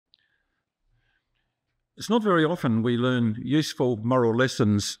It's not very often we learn useful moral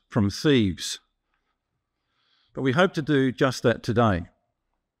lessons from thieves, but we hope to do just that today.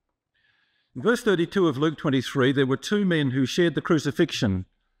 In verse 32 of Luke 23, there were two men who shared the crucifixion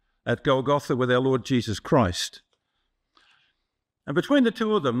at Golgotha with our Lord Jesus Christ. And between the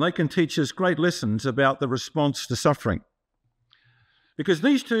two of them, they can teach us great lessons about the response to suffering. Because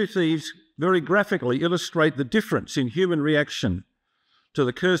these two thieves very graphically illustrate the difference in human reaction to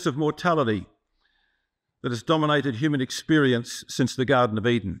the curse of mortality that has dominated human experience since the Garden of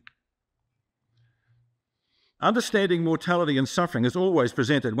Eden. Understanding mortality and suffering has always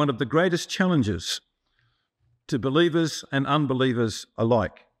presented one of the greatest challenges to believers and unbelievers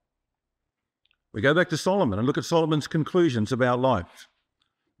alike. We go back to Solomon and look at Solomon's conclusions about life.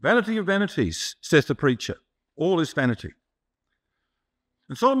 Vanity of vanities, saith the preacher, all is vanity.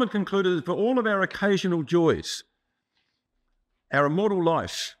 And Solomon concluded that for all of our occasional joys, our mortal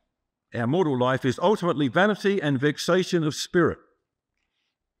life is ultimately vanity and vexation of spirit.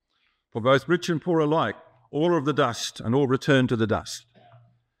 For both rich and poor alike, all are of the dust and all return to the dust.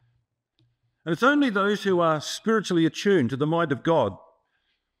 And it's only those who are spiritually attuned to the mind of God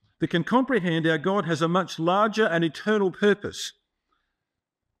that can comprehend our God has a much larger and eternal purpose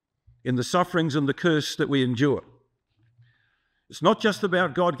in the sufferings and the curse that we endure. It's not just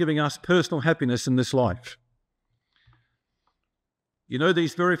about God giving us personal happiness in this life. You know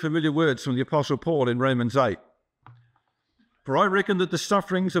these very familiar words from the Apostle Paul in Romans 8. For I reckon that the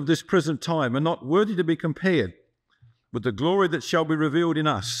sufferings of this present time are not worthy to be compared with the glory that shall be revealed in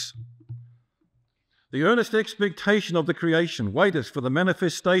us. The earnest expectation of the creation waiteth for the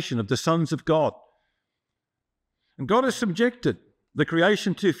manifestation of the sons of God. And God has subjected the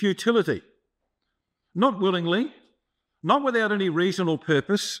creation to futility, not willingly, not without any reason or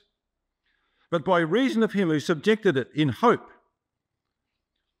purpose, but by reason of him who subjected it in hope.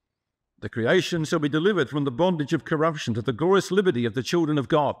 The creation shall be delivered from the bondage of corruption to the glorious liberty of the children of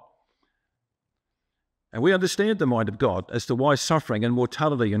God. And we understand the mind of God as to why suffering and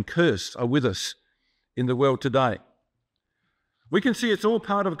mortality and curse are with us in the world today. We can see it's all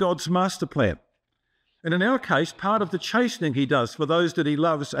part of God's master plan, and in our case, part of the chastening he does for those that he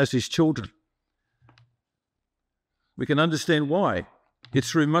loves as his children. We can understand why it's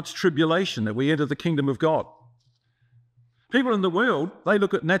through much tribulation that we enter the kingdom of God. People in the world, they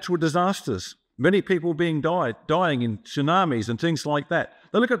look at natural disasters, many people dying in tsunamis and things like that.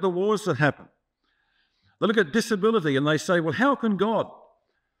 They look at the wars that happen. They look at disability and they say, well, how can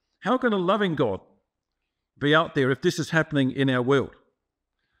a loving God be out there if this is happening in our world?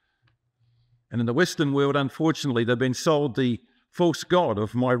 And in the Western world, unfortunately, they've been sold the false god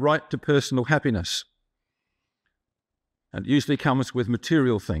of my right to personal happiness. And it usually comes with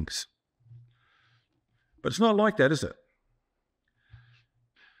material things. But it's not like that, is it?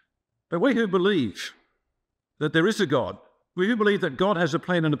 But we who believe that there is a God, we who believe that God has a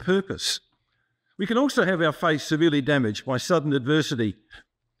plan and a purpose, we can also have our faith severely damaged by sudden adversity,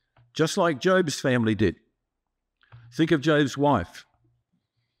 just like Job's family did. Think of Job's wife.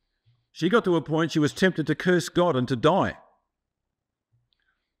 She got to a point she was tempted to curse God and to die.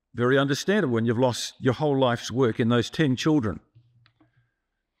 Very understandable when you've lost your whole life's work in those 10 children.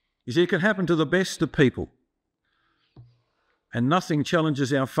 You see, it can happen to the best of people. And nothing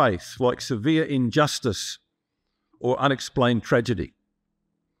challenges our faith like severe injustice or unexplained tragedy.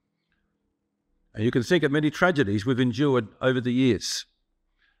 And you can think of many tragedies we've endured over the years,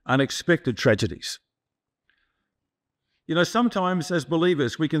 unexpected tragedies. You know, sometimes as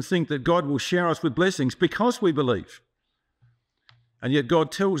believers we can think that God will shower us with blessings because we believe. And yet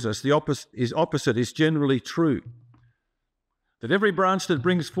God tells us the opposite is generally true. That every branch that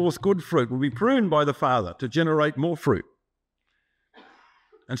brings forth good fruit will be pruned by the Father to generate more fruit.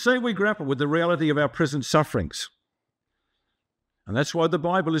 And so we grapple with the reality of our present sufferings. And that's why the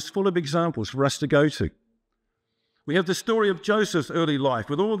Bible is full of examples for us to go to. We have the story of Joseph's early life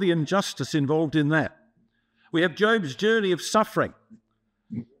with all the injustice involved in that. We have Job's journey of suffering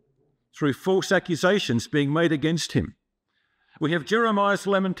through false accusations being made against him. We have Jeremiah's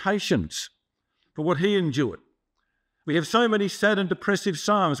lamentations for what he endured. We have so many sad and depressive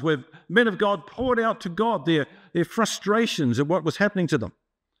psalms where men of God poured out to God their frustrations at what was happening to them.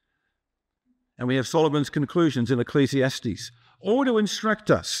 And we have Solomon's conclusions in Ecclesiastes, all to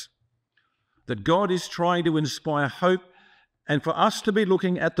instruct us that God is trying to inspire hope and for us to be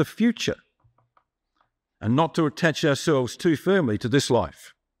looking at the future and not to attach ourselves too firmly to this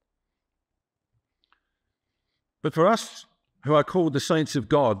life. But for us who are called the saints of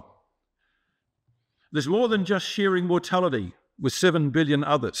God, there's more than just sharing mortality with 7 billion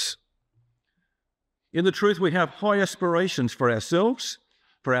others. In the truth, we have high aspirations for ourselves,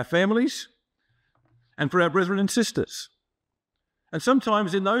 for our families, and for our brethren and sisters. And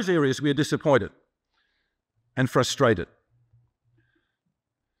sometimes in those areas we are disappointed and frustrated.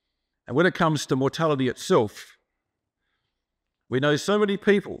 And when it comes to mortality itself, we know so many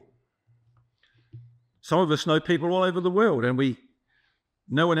people. Some of us know people all over the world, and we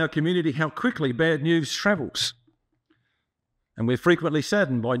know in our community how quickly bad news travels. And we're frequently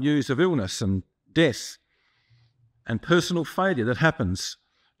saddened by news of illness and death and personal failure that happens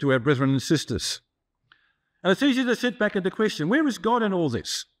to our brethren and sisters. And it's easy to sit back and to question, where is God in all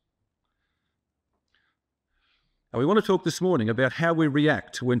this? And we want to talk this morning about how we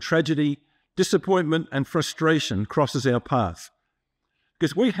react when tragedy, disappointment and frustration crosses our path.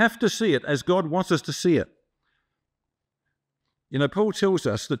 Because we have to see it as God wants us to see it. You know, Paul tells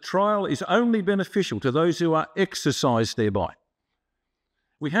us that trial is only beneficial to those who are exercised thereby.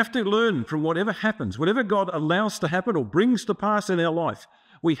 We have to learn from whatever happens, whatever God allows to happen or brings to pass in our life,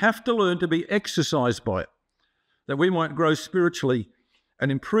 we have to learn to be exercised by it, that we might grow spiritually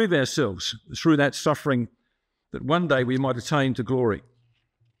and improve ourselves through that suffering, that one day we might attain to glory.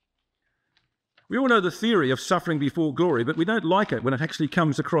 We all know the theory of suffering before glory, but we don't like it when it actually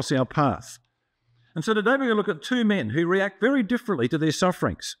comes across our path. And so today we're going to look at two men who react very differently to their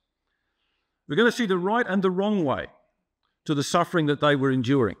sufferings. We're going to see the right and the wrong way to the suffering that they were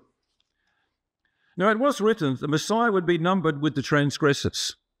enduring. Now, it was written that the Messiah would be numbered with the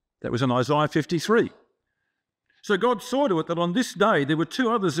transgressors. That was in Isaiah 53. So God saw to it that on this day there were two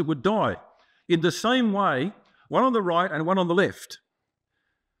others that would die in the same way, one on the right and one on the left.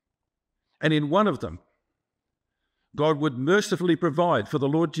 And in one of them, God would mercifully provide for the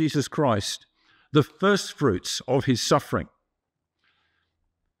Lord Jesus Christ the first fruits of his suffering.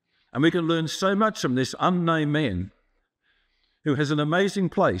 And we can learn so much from this unnamed man who has an amazing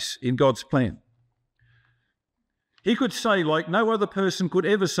place in God's plan. He could say, like no other person could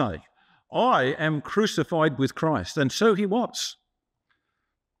ever say, I am crucified with Christ. And so he was.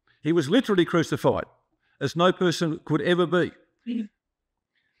 He was literally crucified, as no person could ever be.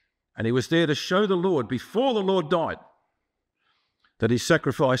 And he was there to show the Lord, before the Lord died, that his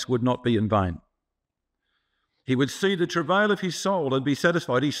sacrifice would not be in vain. He would see the travail of his soul and be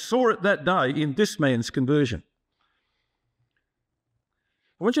satisfied. He saw it that day in this man's conversion.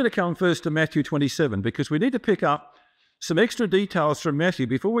 I want you to come first to Matthew 27, because we need to pick up some extra details from Matthew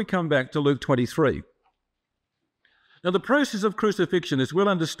before we come back to Luke 23. Now, the process of crucifixion is well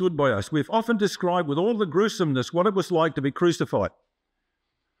understood by us. We've often described with all the gruesomeness what it was like to be crucified.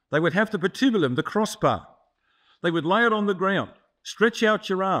 They would have the patibulum, the crossbar. They would lay it on the ground, stretch out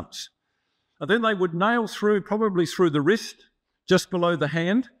your arms, and then they would nail through, probably through the wrist, just below the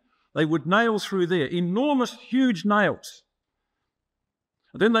hand. They would nail through there, enormous, huge nails.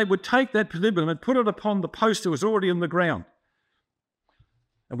 And then they would take that patibulum and put it upon the post that was already in the ground.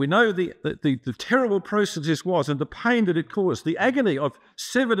 And we know the terrible process this was and the pain that it caused, the agony of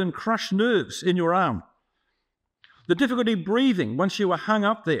severed and crushed nerves in your arm, the difficulty breathing once you were hung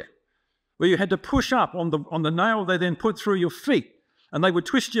up there, where you had to push up on the nail they then put through your feet, and they would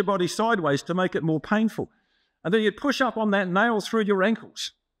twist your body sideways to make it more painful. And then you'd push up on that nail through your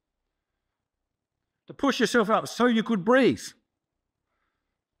ankles to push yourself up so you could breathe.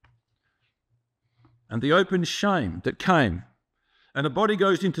 And the open shame that came, and the body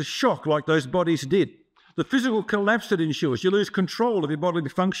goes into shock like those bodies did. The physical collapse that ensures, you lose control of your bodily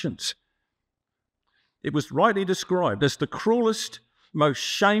functions. It was rightly described as the cruelest, most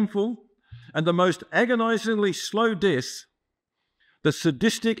shameful, and the most agonizingly slow death that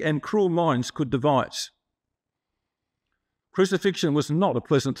sadistic and cruel minds could devise. Crucifixion was not a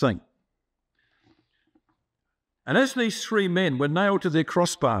pleasant thing. And as these three men were nailed to their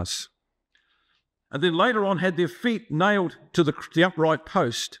crossbars, and then later on had their feet nailed to the upright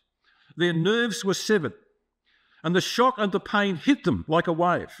post, their nerves were severed, and the shock and the pain hit them like a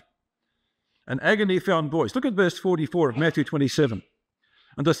wave. And agony found voice. Look at verse 44 of Matthew 27.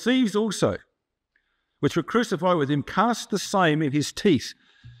 And the thieves also, which were crucified with him, cast the same in his teeth.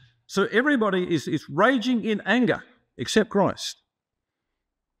 So everybody is raging in anger except Christ.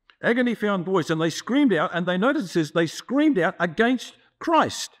 Agony found voice, and they screamed out, and they notice it says they screamed out against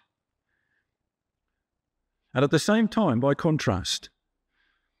Christ. And at the same time, by contrast,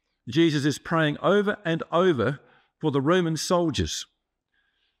 Jesus is praying over and over for the Roman soldiers.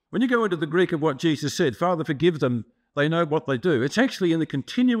 When you go into the Greek of what Jesus said, Father, forgive them, they know what they do, it's actually in the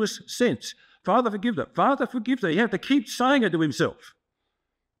continuous sense. Father, forgive them. Father, forgive them. He had to keep saying it to himself.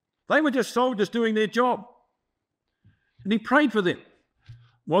 They were just soldiers doing their job. And he prayed for them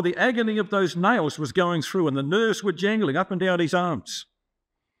while the agony of those nails was going through and the nerves were jangling up and down his arms.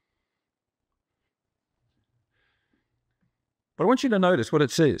 But I want you to notice what it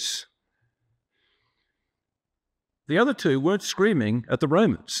says. The other two weren't screaming at the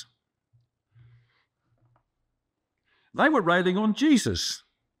Romans. They were railing on Jesus.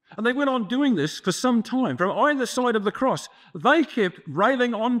 And they went on doing this for some time. From either side of the cross, they kept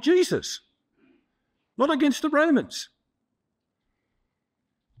railing on Jesus, not against the Romans.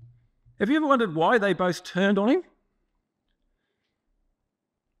 Have you ever wondered why they both turned on him?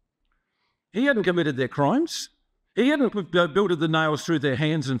 He hadn't committed their crimes. He hadn't belted the nails through their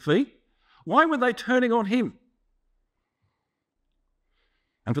hands and feet. Why were they turning on him?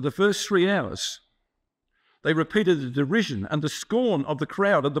 And for the first 3 hours, they repeated the derision and the scorn of the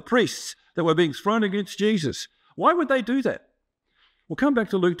crowd and the priests that were being thrown against Jesus. Why would they do that? We'll come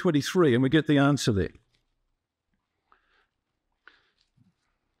back to Luke 23 and we get the answer there.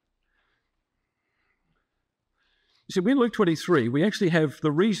 You see, in Luke 23, we actually have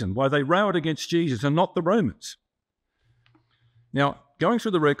the reason why they railed against Jesus and not the Romans. Now, going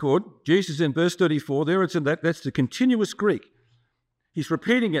through the record, Jesus in verse 34, there it's in that's the continuous Greek. He's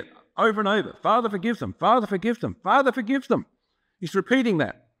repeating it over and over. Father, forgive them. Father, forgive them. Father, forgive them. He's repeating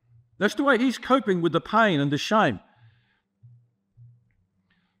that. That's the way he's coping with the pain and the shame.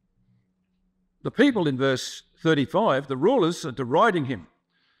 The people in verse 35, the rulers, are deriding him.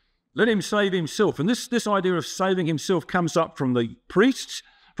 Let him save himself. And this idea of saving himself comes up from the priests,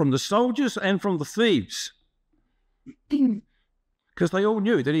 from the soldiers, and from the thieves. Because they all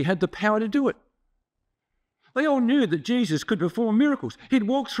knew that he had the power to do it. They all knew that Jesus could perform miracles. He'd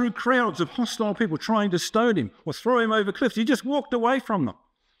walk through crowds of hostile people trying to stone him or throw him over cliffs. He just walked away from them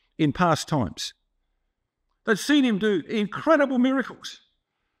in past times. They'd seen him do incredible miracles,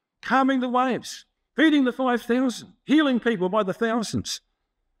 calming the waves, feeding the 5,000, healing people by the thousands.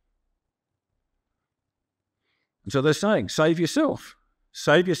 And so they're saying, save yourself,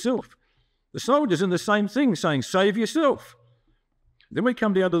 save yourself. The soldiers in the same thing saying, save yourself. Then we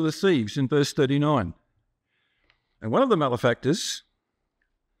come down to the thieves in verse 39. And one of the malefactors,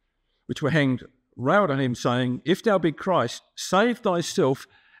 which were hanged, railed on him, saying, if thou be Christ, save thyself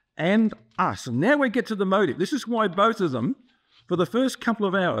and us. And now we get to the motive. This is why both of them, for the first couple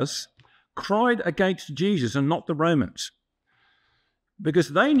of hours, cried against Jesus and not the Romans. Because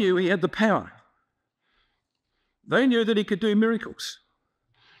they knew he had the power. They knew that he could do miracles.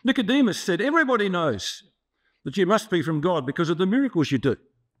 Nicodemus said, everybody knows that you must be from God because of the miracles you do.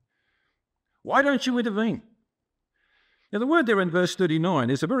 Why don't you intervene? Now, the word there in verse 39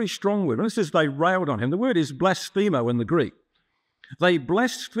 is a very strong word. When it says they railed on him, the word is blasphemo in the Greek. They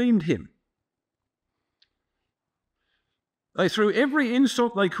blasphemed him. They threw every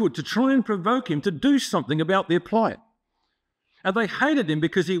insult they could to try and provoke him to do something about their plight. And they hated him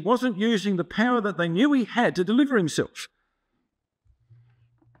because he wasn't using the power that they knew he had to deliver himself.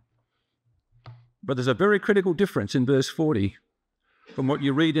 But there's a very critical difference in verse 40 from what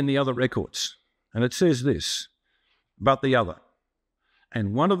you read in the other records. And it says this, but the other.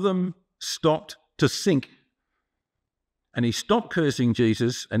 And one of them stopped to think. And he stopped cursing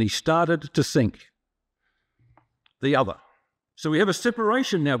Jesus and he started to think. The other. So we have a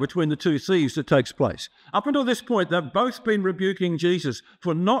separation now between the two thieves that takes place. Up until this point, they've both been rebuking Jesus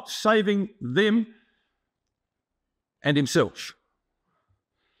for not saving them and himself.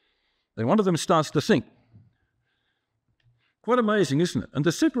 Then one of them starts to think. Quite amazing, isn't it? And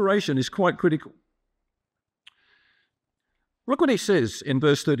the separation is quite critical. Look what he says in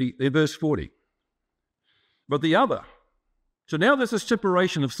verse 40. But the other. So now there's a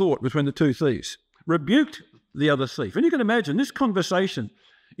separation of thought between the two thieves. Rebuked the other thief. And you can imagine this conversation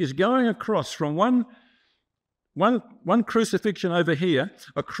is going across from one crucifixion over here,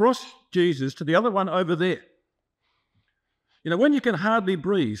 across Jesus to the other one over there. You know, when you can hardly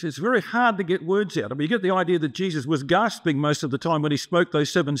breathe, it's very hard to get words out. I mean, you get the idea that Jesus was gasping most of the time when he spoke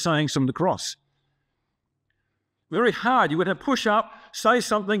those 7 sayings from the cross. Very hard. You would have push up, say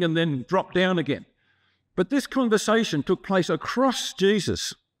something, and then drop down again. But this conversation took place across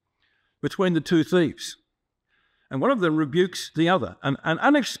Jesus between the two thieves. And one of them rebukes the other. An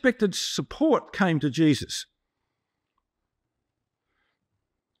unexpected support came to Jesus.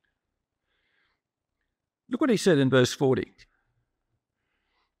 Look what he said in verse 40.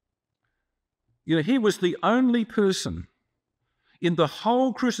 You know, he was the only person in the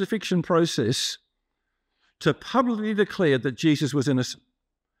whole crucifixion process to publicly declare that Jesus was innocent.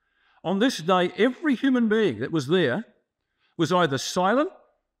 On this day, every human being that was there was either silent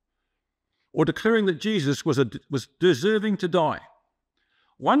or declaring that Jesus was deserving to die.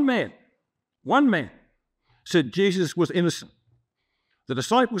 One man said Jesus was innocent. The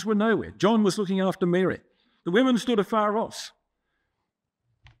disciples were nowhere. John was looking after Mary. The women stood afar off.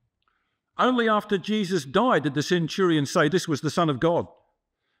 Only after Jesus died did the centurion say this was the Son of God.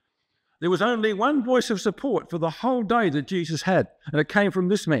 There was only one voice of support for the whole day that Jesus had, and it came from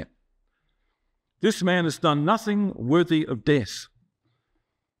this man. This man has done nothing worthy of death.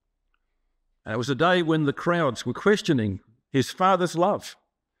 And it was a day when the crowds were questioning his Father's love.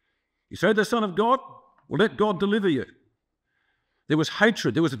 You say the Son of God? Well, let God deliver you. There was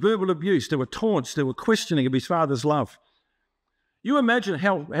hatred, there was verbal abuse, there were taunts, there were questioning of his Father's love. You imagine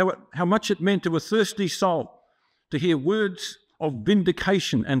how much it meant to a thirsty soul to hear words of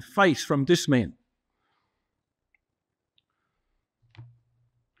vindication and faith from this man.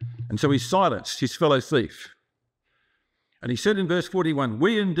 And so he silenced his fellow thief. And he said in verse 41,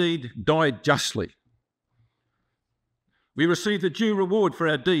 "We indeed died justly. We received the due reward for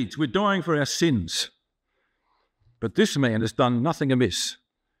our deeds. We're dying for our sins. But this man has done nothing amiss."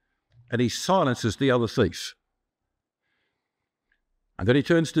 And he silences the other thief. And then he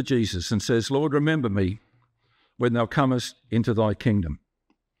turns to Jesus and says, "Lord, remember me when thou comest into thy kingdom."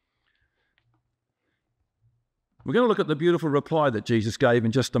 We're going to look at the beautiful reply that Jesus gave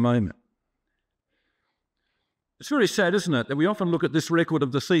in just a moment. It's very sad, isn't it, that we often look at this record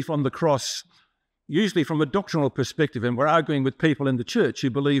of the thief on the cross, usually from a doctrinal perspective, and we're arguing with people in the church who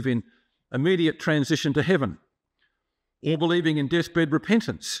believe in immediate transition to heaven, or believing in deathbed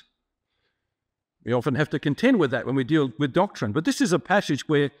repentance. We often have to contend with that when we deal with doctrine. But this is a passage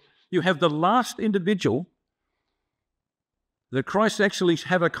where you have the last individual that Christ actually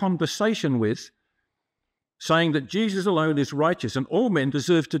have a conversation with, saying that Jesus alone is righteous and all men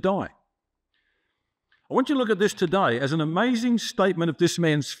deserve to die. I want you to look at this today as an amazing statement of this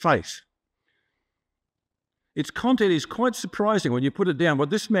man's faith. Its content is quite surprising when you put it down, what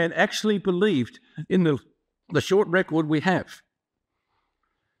this man actually believed in the short record we have.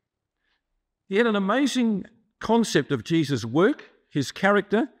 He had an amazing concept of Jesus' work, his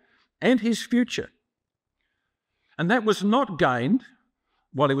character, and his future. And that was not gained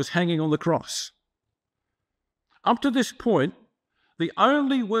while he was hanging on the cross. Up to this point, the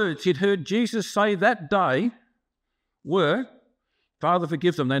only words he'd heard Jesus say that day were, "Father,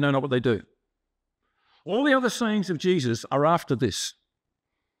 forgive them, they know not what they do." All the other sayings of Jesus are after this.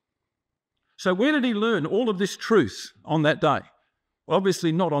 So where did he learn all of this truth on that day? Well,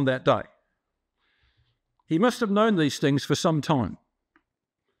 obviously not on that day. He must have known these things for some time.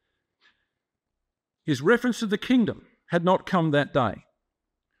 His reference to the kingdom had not come that day.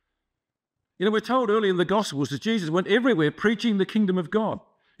 You know, we're told early in the Gospels that Jesus went everywhere preaching the kingdom of God.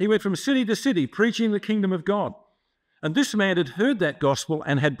 He went from city to city preaching the kingdom of God. And this man had heard that gospel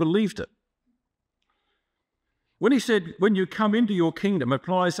and had believed it. When he said, "When you come into your kingdom,"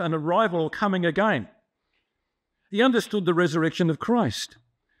 applies an arrival or coming again. He understood the resurrection of Christ.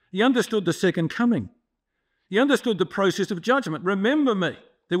 He understood the second coming. He understood the process of judgment. Remember me.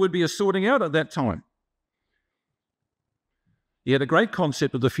 There would be a sorting out at that time. He had a great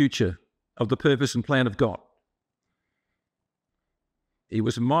concept of the future, of the purpose and plan of God. He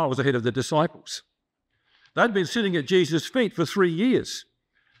was miles ahead of the disciples. They'd been sitting at Jesus' feet for 3 years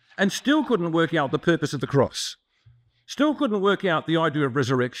and still couldn't work out the purpose of the cross, still couldn't work out the idea of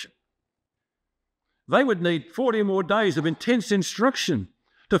resurrection. They would need 40 more days of intense instruction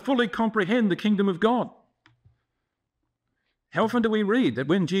to fully comprehend the kingdom of God. How often do we read that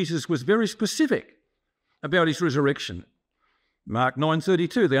when Jesus was very specific about his resurrection? Mark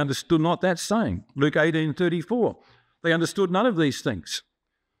 9:32, they understood not that saying. Luke 18:34, they understood none of these things.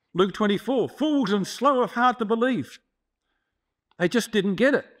 Luke 24, fools and slow of heart to believe. They just didn't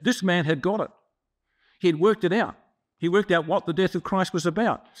get it. This man had got it. He had worked it out. He worked out what the death of Christ was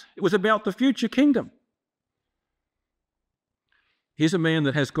about. It was about the future kingdom. Here's a man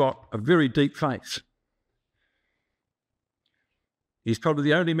that has got a very deep faith. He's probably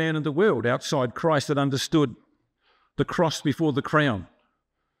the only man in the world outside Christ that understood the cross before the crown,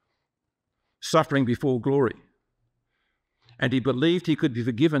 suffering before glory. And he believed he could be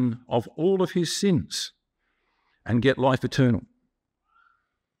forgiven of all of his sins and get life eternal.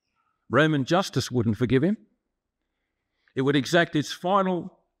 Roman justice wouldn't forgive him. It would exact its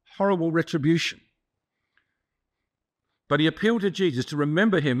final horrible retribution. But he appealed to Jesus to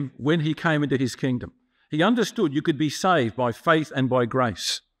remember him when he came into his kingdom. He understood you could be saved by faith and by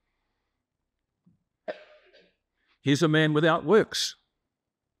grace. Here's a man without works.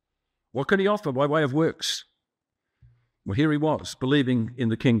 What can he offer by way of works? Well, here he was, believing in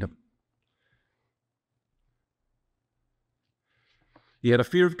the kingdom. He had a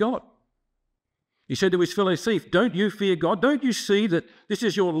fear of God. He said to his fellow thief, "Don't you fear God? Don't you see that this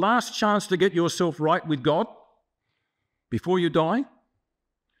is your last chance to get yourself right with God before you die?"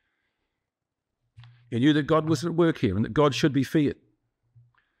 He knew that God was at work here and that God should be feared.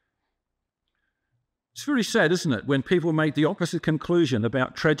 It's very sad, isn't it, when people make the opposite conclusion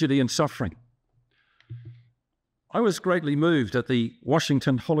about tragedy and suffering. I was greatly moved at the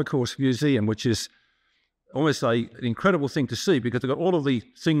Washington Holocaust Museum, which is almost an incredible thing to see because they've got all of the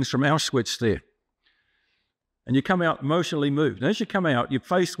things from Auschwitz there. And you come out emotionally moved. And as you come out, you're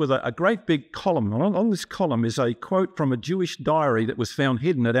faced with a great big column. And on this column is a quote from a Jewish diary that was found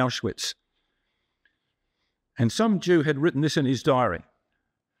hidden at Auschwitz. And some Jew had written this in his diary.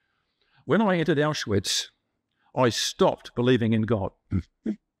 When I entered Auschwitz, I stopped believing in God.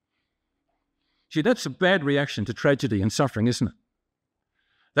 See, that's a bad reaction to tragedy and suffering, isn't it?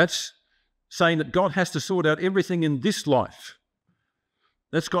 That's saying that God has to sort out everything in this life.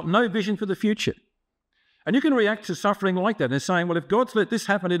 That's got no vision for the future. And you can react to suffering like that and saying, well, if God's let this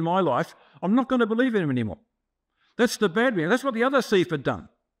happen in my life, I'm not going to believe in him anymore. That's the bad reaction. That's what the other thief had done.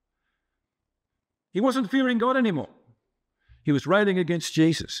 He wasn't fearing God anymore. He was railing against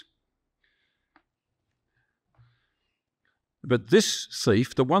Jesus. But this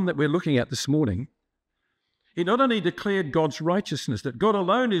thief, the one that we're looking at this morning, he not only declared God's righteousness, that God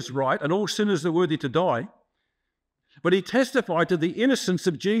alone is right and all sinners are worthy to die, but he testified to the innocence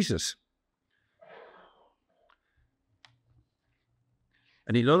of Jesus.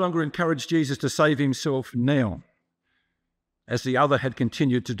 And he no longer encouraged Jesus to save himself now, as the other had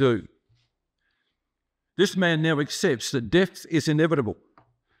continued to do. This man now accepts that death is inevitable,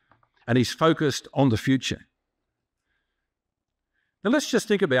 and he's focused on the future. Now let's just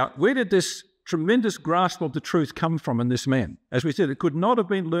think about, where did this tremendous grasp of the truth come from in this man? As we said, it could not have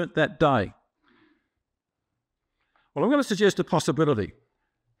been learnt that day. Well, I'm going to suggest a possibility.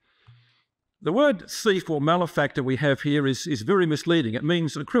 The word thief or malefactor we have here is very misleading. It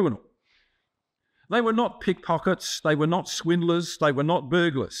means a criminal. They were not pickpockets, they were not swindlers, they were not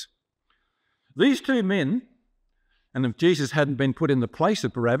burglars. These two men, and if Jesus hadn't been put in the place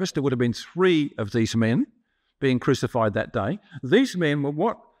of Barabbas, there would have been 3 of these men being crucified that day. These men were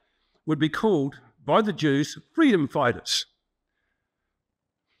what would be called by the Jews freedom fighters.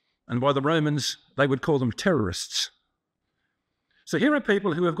 And by the Romans, they would call them terrorists. So here are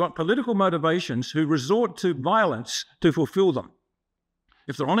people who have got political motivations who resort to violence to fulfill them.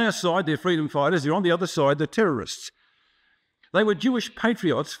 If they're on our side, they're freedom fighters. They're on the other side, they're terrorists. They were Jewish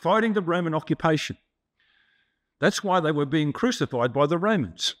patriots fighting the Roman occupation. That's why they were being crucified by the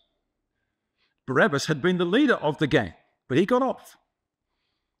Romans. Barabbas had been the leader of the gang, but he got off,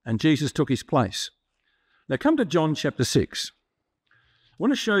 and Jesus took his place. Now come to John chapter 6. I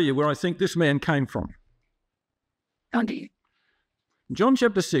want to show you where I think this man came from. In John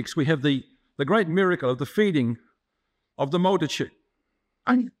chapter 6, we have the great miracle of the feeding of the multitude.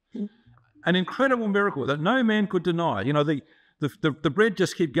 An incredible miracle that no man could deny. You know, the bread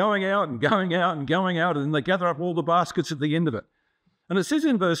just kept going out and going out and going out, and then they gather up all the baskets at the end of it. And it says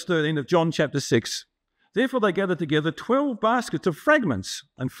in verse 13 of John chapter 6, therefore they gathered together 12 baskets of fragments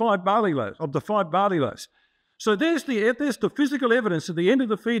and 5 barley loaves, of the 5 barley loaves. So there's the physical evidence at the end of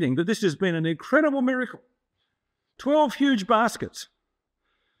the feeding that this has been an incredible miracle. 12 huge baskets.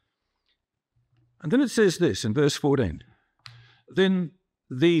 And then it says this in verse 14, then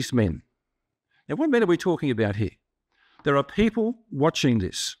these men. Now what men are we talking about here? There are people watching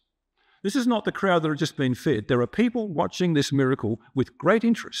this. This is not the crowd that have just been fed. There are people watching this miracle with great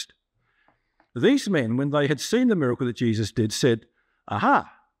interest. These men, when they had seen the miracle that Jesus did, said,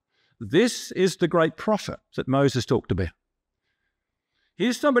 aha, this is the great prophet that Moses talked about.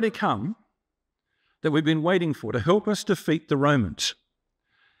 Here's somebody come that we've been waiting for to help us defeat the Romans.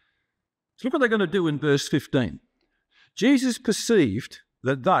 So look what they're going to do in verse 15. Jesus perceived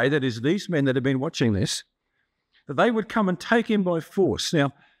that they, that is these men that have been watching this, that they would come and take him by force.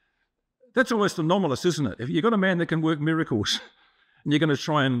 Now, that's almost anomalous, isn't it? If you've got a man that can work miracles and you're going to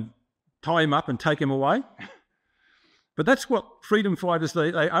try and tie him up and take him away. But that's what freedom fighters,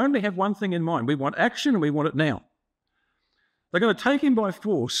 they only have one thing in mind. We want action and we want it now. They're going to take him by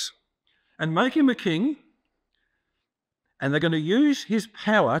force and make him a king, and they're going to use his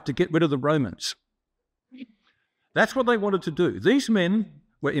power to get rid of the Romans. That's what they wanted to do. These men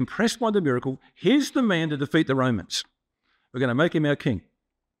were impressed by the miracle. Here's the man to defeat the Romans. We're going to make him our king.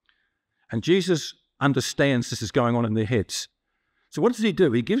 And Jesus understands this is going on in their heads. So what does he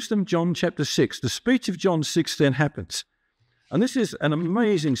do? He gives them John chapter 6. The speech of John 6 then happens. And this is an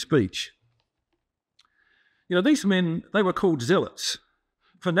amazing speech. You know, these men, they were called zealots,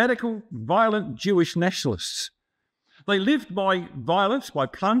 fanatical, violent Jewish nationalists. They lived by violence, by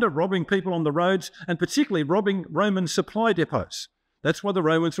plunder, robbing people on the roads, and particularly robbing Roman supply depots. That's why the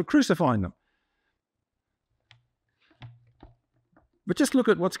Romans were crucifying them. But just look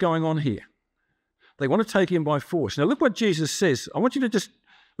at what's going on here. They want to take him by force. Now look what Jesus says. I want you to just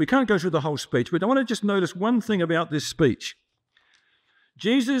We can't go through the whole speech, but I want to just notice one thing about this speech.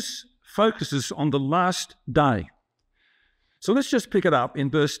 Jesus focuses on the last day. So let's just pick it up in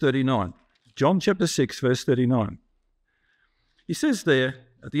verse 39. John chapter 6, verse 39. He says there,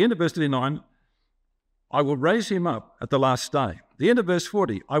 at the end of verse 39, I will raise him up at the last day. The end of verse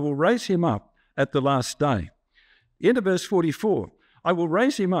 40, I will raise him up at the last day. The end of verse 44, I will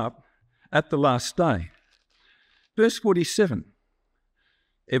raise him up at the last day. Verse 47,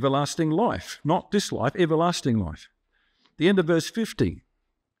 everlasting life, not this life, everlasting life. The end of verse 50,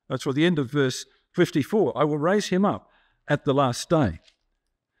 that's for the end of verse 54, I will raise him up at the last day.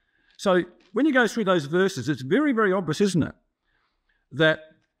 So when you go through those verses, it's very, very obvious, isn't it, that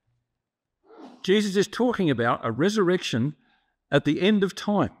Jesus is talking about a resurrection at the end of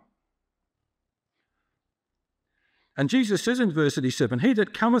time. And Jesus says in verse 87, he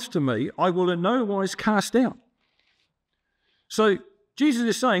that cometh to me, I will in no wise cast out. So Jesus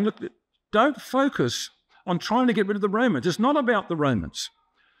is saying, look, don't focus on trying to get rid of the Romans. It's not about the Romans.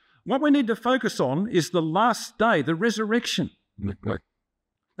 What we need to focus on is the last day, the resurrection.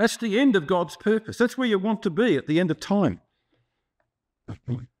 That's the end of God's purpose. That's where you want to be at the end of time.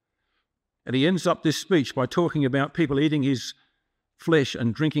 And he ends up this speech by talking about people eating his flesh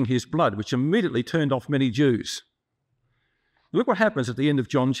and drinking his blood, which immediately turned off many Jews. Look what happens at the end of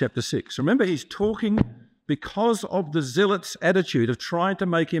John chapter 6. Remember, he's talking because of the zealots' attitude of trying to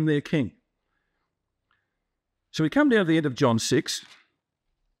make him their king. So we come down to the end of John 6,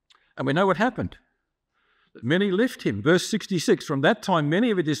 and we know what happened. Many left him. Verse 66, from that time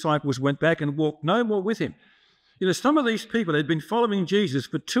many of his disciples went back and walked no more with him. You know, some of these people had been following Jesus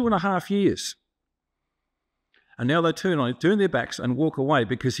for 2.5 years. And now they turn their backs and walk away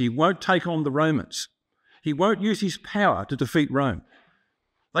because he won't take on the Romans. He won't use his power to defeat Rome.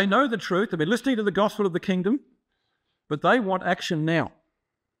 They know the truth. They've been listening to the gospel of the kingdom, but they want action now.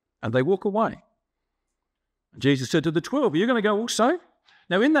 And they walk away. Jesus said to the 12, are you going to go also?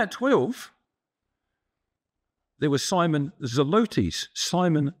 Now in that 12, there was Simon Zelotes,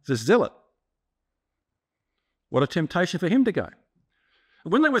 Simon the Zealot. What a temptation for him to go.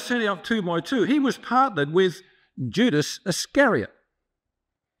 When they were sent out 2 by 2, he was partnered with Judas Iscariot.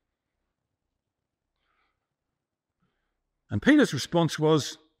 And Peter's response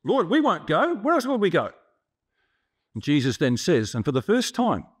was, Lord, we won't go. Where else will we go? And Jesus then says, and for the very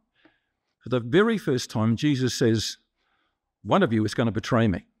first time, Jesus says, one of you is going to betray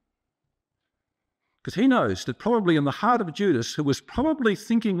me. Because he knows that probably in the heart of Judas, who was probably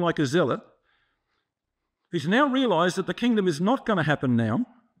thinking like a zealot, he's now realized that the kingdom is not going to happen now.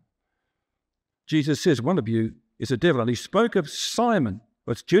 Jesus says, one of you is a devil. And he spoke of Simon,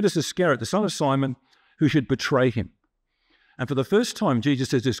 it's Judas Iscariot, the son of Simon, who should betray him. And for the first time, Jesus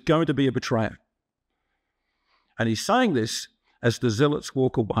says there's going to be a betrayer. And he's saying this as the zealots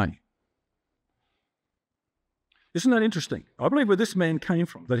walk away. Isn't that interesting? I believe where this man came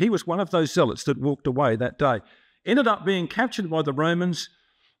from, that he was one of those zealots that walked away that day, ended up being captured by the Romans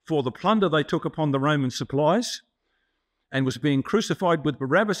for the plunder they took upon the Roman supplies, and was being crucified with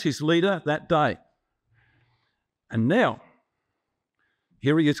Barabbas, his leader, that day. And now,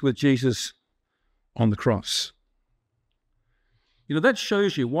 here he is with Jesus on the cross. You know, that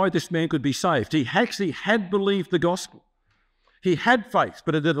shows you why this man could be saved. He actually had believed the gospel. He had faith,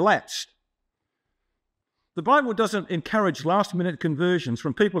 but it had lapsed. The Bible doesn't encourage last-minute conversions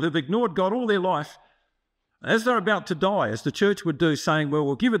from people who've ignored God all their life as they're about to die, as the church would do, saying, well,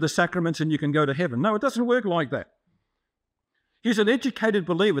 we'll give you the sacraments and you can go to heaven. No, it doesn't work like that. He's an educated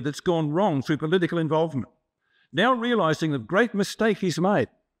believer that's gone wrong through political involvement, now realizing the great mistake he's made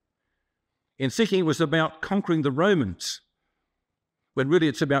in thinking it was about conquering the Romans, when really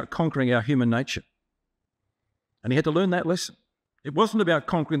it's about conquering our human nature. And he had to learn that lesson. It wasn't about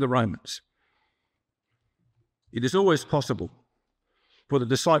conquering the Romans. It is always possible for the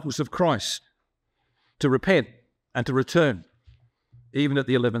disciples of Christ to repent and to return, even at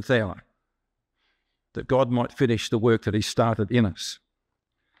the 11th hour, that God might finish the work that he started in us.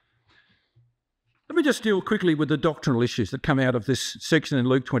 Let me just deal quickly with the doctrinal issues that come out of this section in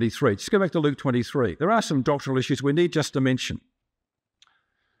Luke 23. Just go back to Luke 23. There are some doctrinal issues we need just to mention.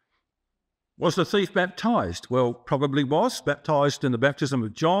 Was the thief baptized? Well, probably was. Baptized in the baptism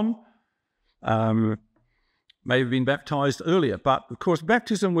of John. May have been baptized earlier, but of course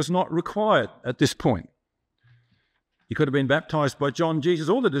baptism was not required at this point. He could have been baptized by John, Jesus,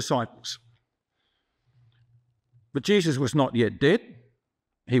 or the disciples. But Jesus was not yet dead.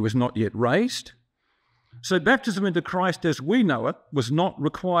 He was not yet raised. So baptism into Christ as we know it was not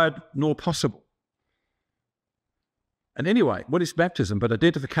required nor possible. And anyway, what is baptism but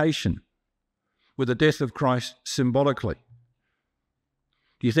identification with the death of Christ symbolically?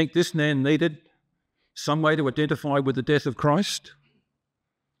 Do you think this man needed some way to identify with the death of Christ?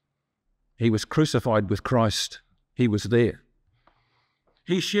 He was crucified with Christ. He was there.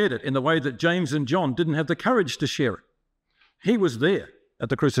 He shared it in the way that James and John didn't have the courage to share it. He was there at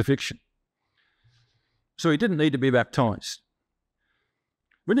the crucifixion. So he didn't need to be baptized.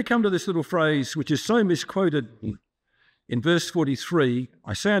 When you come to this little phrase, which is so misquoted in verse 43,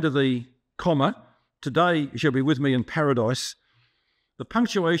 I say unto thee, comma, today you shall be with me in paradise, the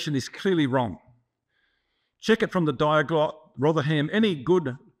punctuation is clearly wrong. Check it from the Diaglott, Rotherham, any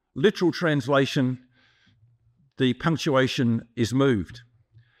good literal translation, the punctuation is moved.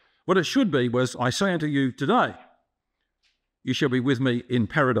 What it should be was, I say unto you today, you shall be with me in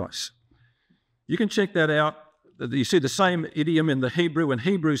paradise. You can check that out. You see the same idiom in the Hebrew in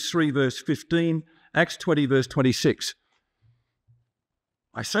Hebrews 3 verse 15, Acts 20 verse 26.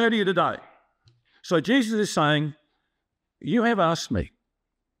 I say to you today. So Jesus is saying, you have asked me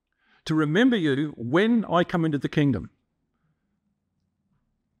to remember you when I come into the kingdom.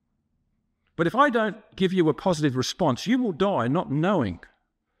 But if I don't give you a positive response, you will die not knowing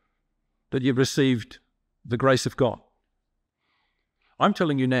that you've received the grace of God. I'm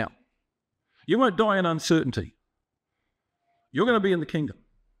telling you now, you won't die in uncertainty. You're going to be in the kingdom.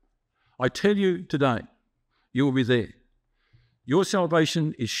 I tell you today, you will be there. Your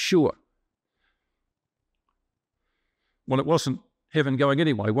salvation is sure. Well, it wasn't heaven going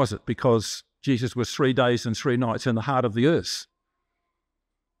anyway, was it? Because Jesus was 3 days and 3 nights in the heart of the earth.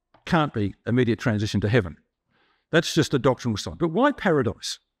 Can't be immediate transition to heaven. That's just a doctrinal side. But why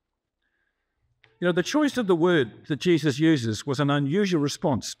paradise? You know, the choice of the word that Jesus uses was an unusual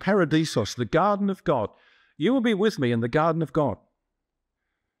response. Paradisos, the garden of God. You will be with me in the garden of God.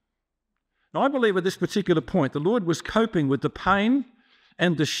 Now, I believe at this particular point, the Lord was coping with the pain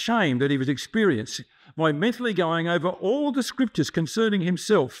and the shame that he was experiencing by mentally going over all the scriptures concerning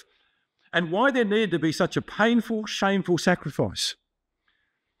himself and why there needed to be such a painful, shameful sacrifice.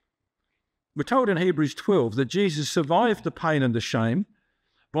 We're told in Hebrews 12 that Jesus survived the pain and the shame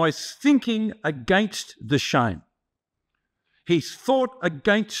by thinking against the shame. He thought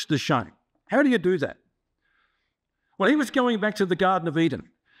against the shame. How do you do that? Well, he was going back to the Garden of Eden.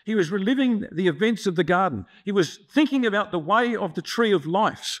 He was reliving the events of the garden. He was thinking about the way of the tree of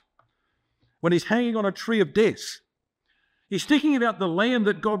life when he's hanging on a tree of death. He's thinking about the land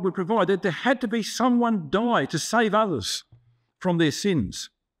that God would provide, that there had to be someone die to save others from their sins.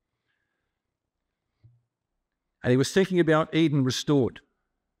 And he was thinking about Eden restored.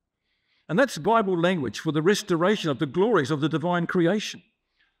 And that's Bible language for the restoration of the glories of the divine creation,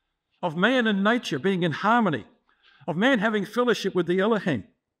 of man and nature being in harmony, of man having fellowship with the Elohim.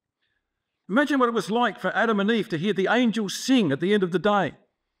 Imagine what it was like for Adam and Eve to hear the angels sing at the end of the day,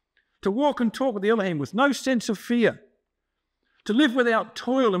 to walk and talk with the Elohim with no sense of fear, to live without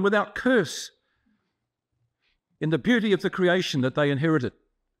toil and without curse in the beauty of the creation that they inherited.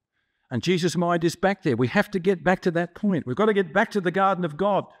 And Jesus' mind is back there. We have to get back to that point. We've got to get back to the garden of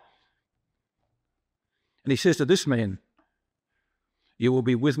God. And he says to this man, you will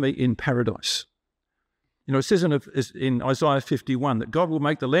be with me in paradise. You know, it says in Isaiah 51 that God will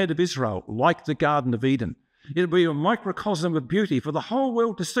make the land of Israel like the Garden of Eden. It'll be a microcosm of beauty for the whole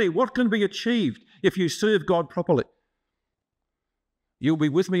world to see what can be achieved if you serve God properly. You'll be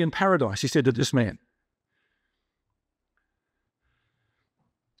with me in paradise, he said to this man.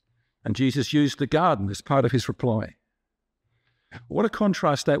 And Jesus used the garden as part of his reply. What a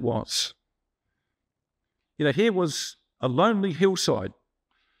contrast that was. You know, here was a lonely hillside,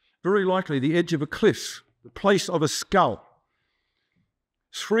 very likely the edge of a cliff, the place of a skull.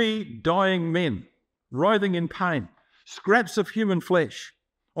 3 dying men, writhing in pain, scraps of human flesh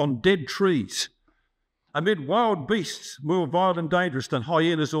on dead trees, amid wild beasts more violent and dangerous than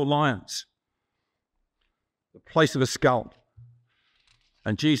hyenas or lions. The place of a skull.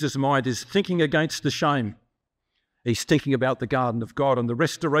 And Jesus' mind is thinking against the shame. He's thinking about the garden of God and the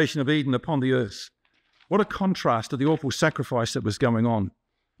restoration of Eden upon the earth. What a contrast to the awful sacrifice that was going on.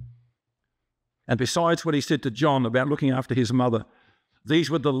 And besides what he said to John about looking after his mother, these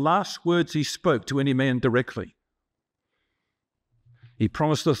were the last words he spoke to any man directly. He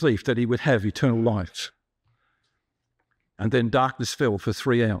promised the thief that he would have eternal life. And then darkness fell for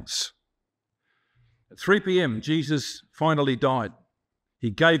 3 hours. At 3 p.m., Jesus finally died. He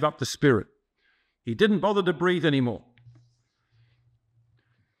gave up the spirit. He didn't bother to breathe anymore.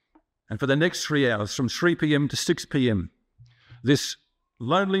 And for the next 3 hours, from 3 p.m. to 6 p.m., this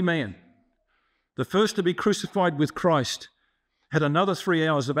lonely man, the first to be crucified with Christ, had another 3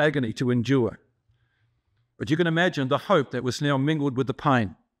 hours of agony to endure. But you can imagine the hope that was now mingled with the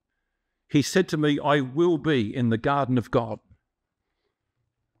pain. He said to me, I will be in the garden of God.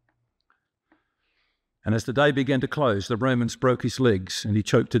 And as the day began to close, the Romans broke his legs and he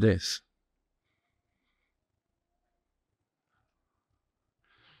choked to death.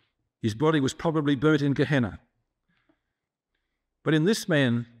 His body was probably burnt in Gehenna. But in this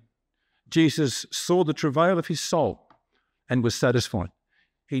man, Jesus saw the travail of his soul and was satisfied.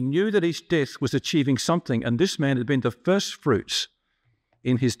 He knew that his death was achieving something, and this man had been the first fruits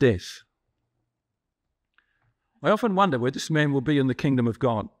in his death. I often wonder where this man will be in the kingdom of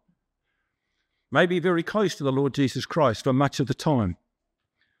God. Maybe very close to the Lord Jesus Christ for much of the time.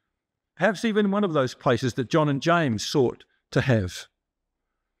 Perhaps even one of those places that John and James sought to have,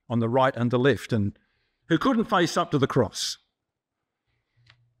 on the right and the left, and who couldn't face up to the cross.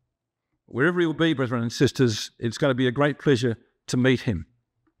 Wherever he will be, brethren and sisters, it's going to be a great pleasure to meet him.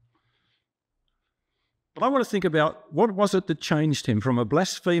 But I want to think about what was it that changed him from a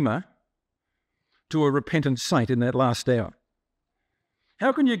blasphemer to a repentant saint in that last hour.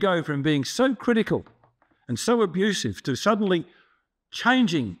 How can you go from being so critical and so abusive to suddenly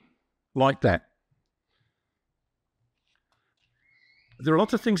changing like that? There are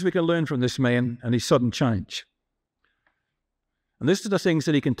lots of things we can learn from this man and his sudden change. And these are the things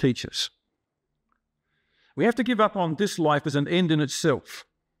that he can teach us. We have to give up on this life as an end in itself.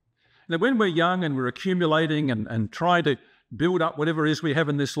 Now, when we're young and we're accumulating and trying to build up whatever it is we have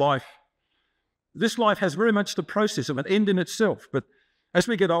in this life has very much the process of an end in itself. But as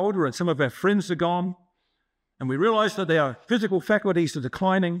we get older and some of our friends are gone, and we realise that our physical faculties are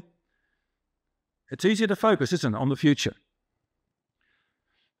declining, it's easier to focus, isn't it, on the future.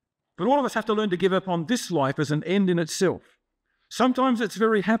 But all of us have to learn to give up on this life as an end in itself. Sometimes it's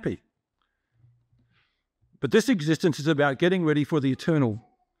very happy. But this existence is about getting ready for the eternal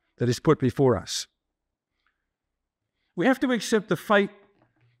that is put before us. We have to accept the fate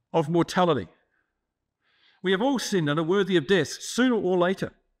of mortality. We have all sinned and are worthy of death, sooner or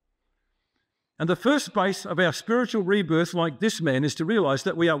later. And the first base of our spiritual rebirth, like this man, is to realise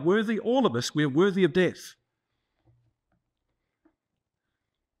that we are worthy, all of us, we are worthy of death.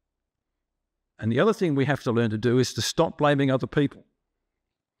 And the other thing we have to learn to do is to stop blaming other people.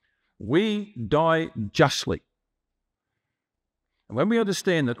 We die justly. And when we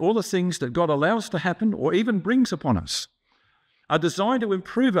understand that all the things that God allows to happen or even brings upon us are designed to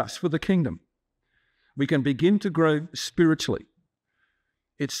improve us for the kingdom, we can begin to grow spiritually.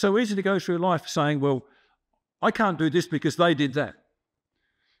 It's so easy to go through life saying, well, I can't do this because they did that.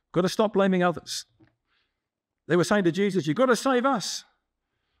 Got to stop blaming others. They were saying to Jesus, you've got to save us.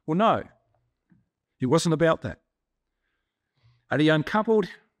 Well, no. It wasn't about that. And he uncoupled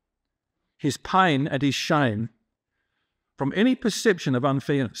his pain and his shame from any perception of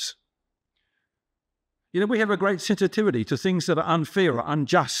unfairness. You know, we have a great sensitivity to things that are unfair or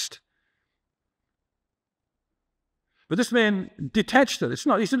unjust. But this man detached it. It's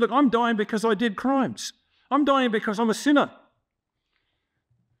not. He said, look, I'm dying because I did crimes. I'm dying because I'm a sinner.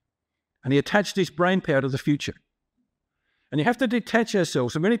 And he attached his brain power to the future. And you have to detach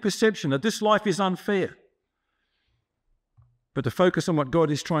ourselves from any perception that this life is unfair, but to focus on what God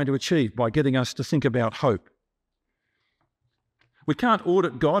is trying to achieve by getting us to think about hope. We can't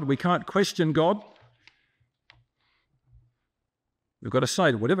audit God. We can't question God. We've got to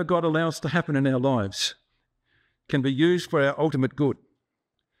say that whatever God allows to happen in our lives can be used for our ultimate good.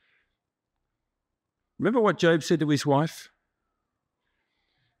 Remember what Job said to his wife?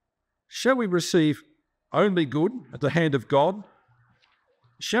 Shall we receive only good at the hand of God?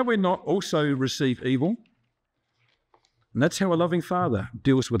 Shall we not also receive evil? And that's how a loving Father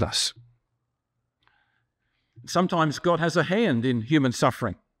deals with us. Sometimes God has a hand in human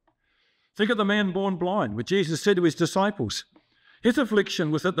suffering. Think of the man born blind, where Jesus said to his disciples, his affliction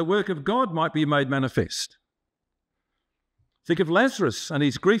was that the work of God might be made manifest. Think of Lazarus and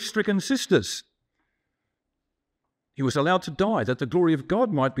his grief-stricken sisters. He was allowed to die that the glory of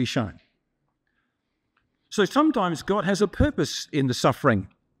God might be shown. So sometimes God has a purpose in the suffering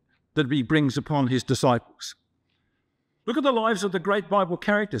that he brings upon his disciples. Look at the lives of the great Bible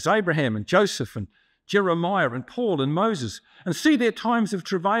characters, Abraham and Joseph and Jeremiah and Paul and Moses, and see their times of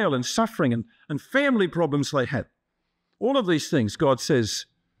travail and suffering and family problems they had. All of these things, God says,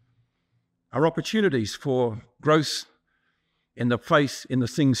 are opportunities for growth in the faith in the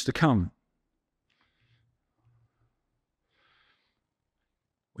things to come.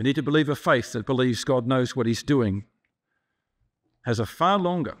 We need to believe a faith that believes God knows what he's doing, has a far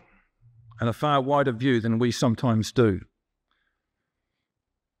longer and a far wider view than we sometimes do.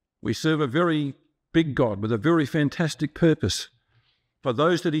 We serve a very big God with a very fantastic purpose for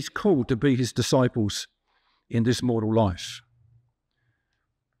those that he's called to be his disciples in this mortal life.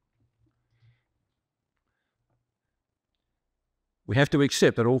 We have to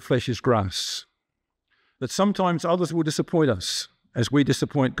accept that all flesh is grass. that sometimes others will disappoint us as we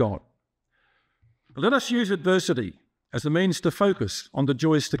disappoint God. But let us use adversity as a means to focus on the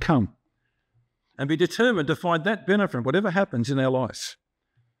joys to come and be determined to find that benefit, whatever happens in our lives,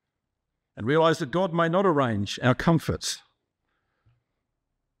 and realise that God may not arrange our comforts.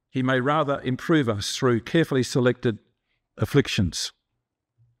 He may rather improve us through carefully selected afflictions.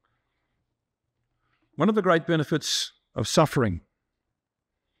 One of the great benefits of suffering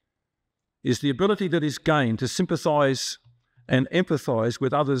is the ability that is gained to sympathise and empathise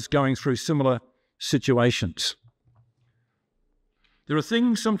with others going through similar situations. There are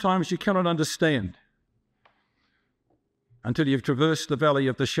things sometimes you cannot understand until you've traversed the valley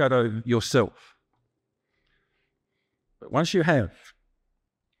of the shadow yourself. But once you have,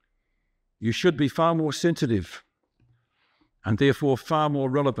 you should be far more sensitive and therefore far more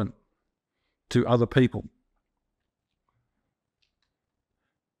relevant to other people.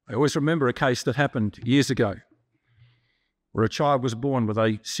 I always remember a case that happened years ago where a child was born with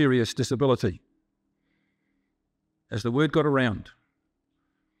a serious disability. As the word got around,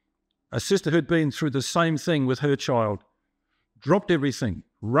 a sister who'd been through the same thing with her child dropped everything,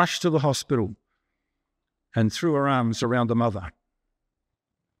 rushed to the hospital, and threw her arms around the mother.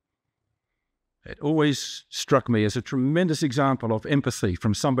 It always struck me as a tremendous example of empathy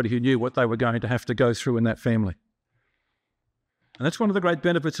from somebody who knew what they were going to have to go through in that family. And that's one of the great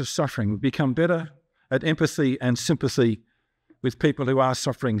benefits of suffering. We become better at empathy and sympathy with people who are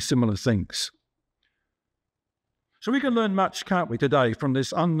suffering similar things. So we can learn much, can't we, today from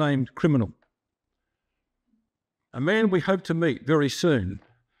this unnamed criminal, a man we hope to meet very soon,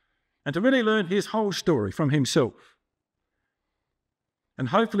 and to really learn his whole story from himself. And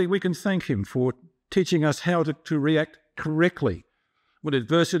hopefully we can thank him for teaching us how to react correctly when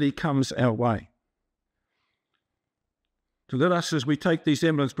adversity comes our way. To let us, as we take these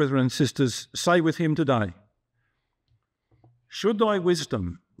emblems, brethren and sisters, say with him today, "Should thy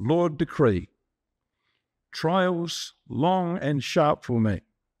wisdom, Lord, decree trials long and sharp for me,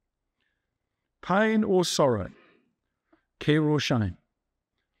 pain or sorrow, care or shame,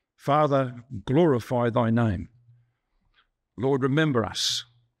 Father, glorify thy name. Lord, remember us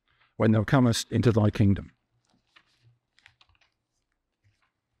when thou comest into thy kingdom."